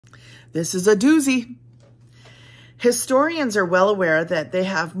This is a doozy. Historians are well aware that they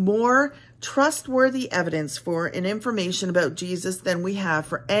have more trustworthy evidence for and information about Jesus than we have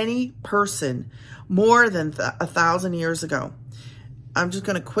for any person more than 1,000 years ago. I'm just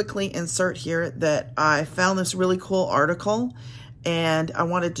going to quickly insert here that I found this really cool article and I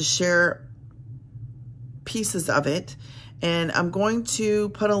wanted to share pieces of it. And I'm going to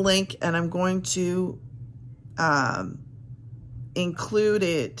put a link and I'm going to include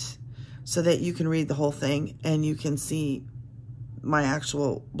it so that you can read the whole thing and you can see my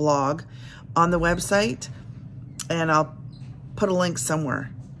actual blog on the website, and I'll put a link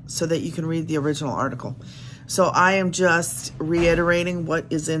somewhere so that you can read the original article. So I am just reiterating what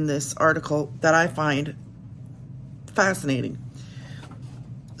is in this article that I find fascinating.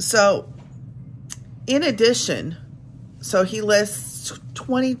 So in addition, so he lists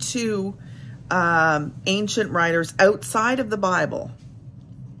 22 ancient writers outside of the Bible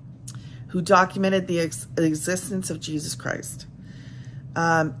who documented the existence of Jesus Christ.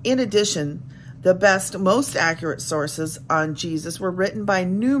 In addition, the best, most accurate sources on Jesus were written by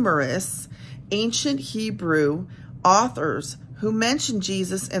numerous ancient Hebrew authors who mention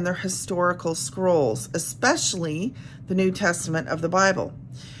Jesus in their historical scrolls, especially the New Testament of the Bible.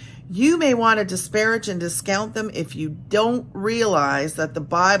 You may want to disparage and discount them if you don't realize that the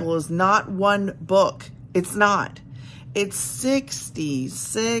Bible is not one book. It's not. It's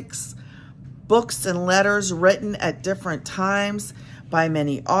 66 books and letters written at different times by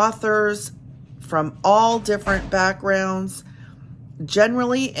many authors from all different backgrounds,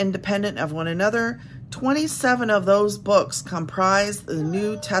 generally independent of one another. 27 of those books comprise the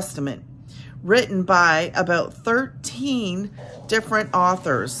New Testament, written by about 13 different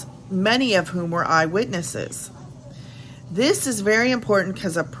authors, many of whom were eyewitnesses. This is very important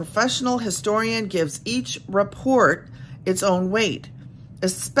because a professional historian gives each report its own weight,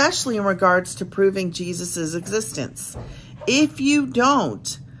 especially in regards to proving Jesus' existence. If you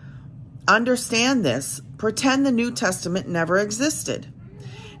don't understand this, pretend the New Testament never existed.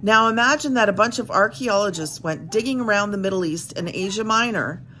 Now imagine that a bunch of archaeologists went digging around the Middle East and Asia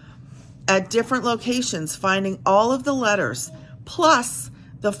Minor at different locations, finding all of the letters, plus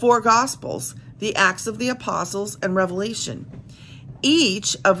the 4 Gospels, the Acts of the Apostles, and Revelation,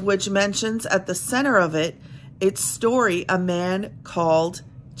 each of which mentions at the center of it its story, a man called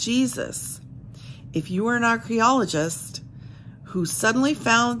Jesus. If you were an archaeologist who suddenly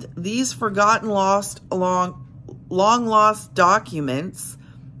found these forgotten, long lost documents,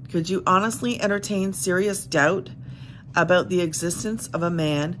 could you honestly entertain serious doubt about the existence of a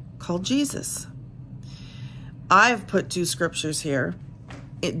man called Jesus? I've put 2 scriptures here.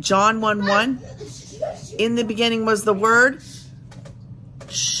 John 1:1, in the beginning was the Word,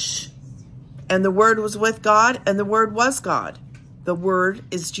 and the Word was with God, and the Word was God. The Word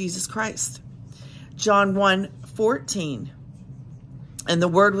is Jesus Christ. John 1:14, and the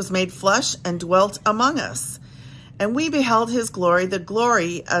Word was made flesh and dwelt among us, and we beheld his glory, the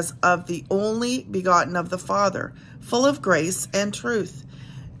glory as of the only begotten of the Father, full of grace and truth.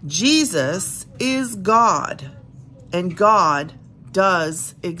 Jesus is God, and God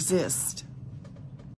does exist.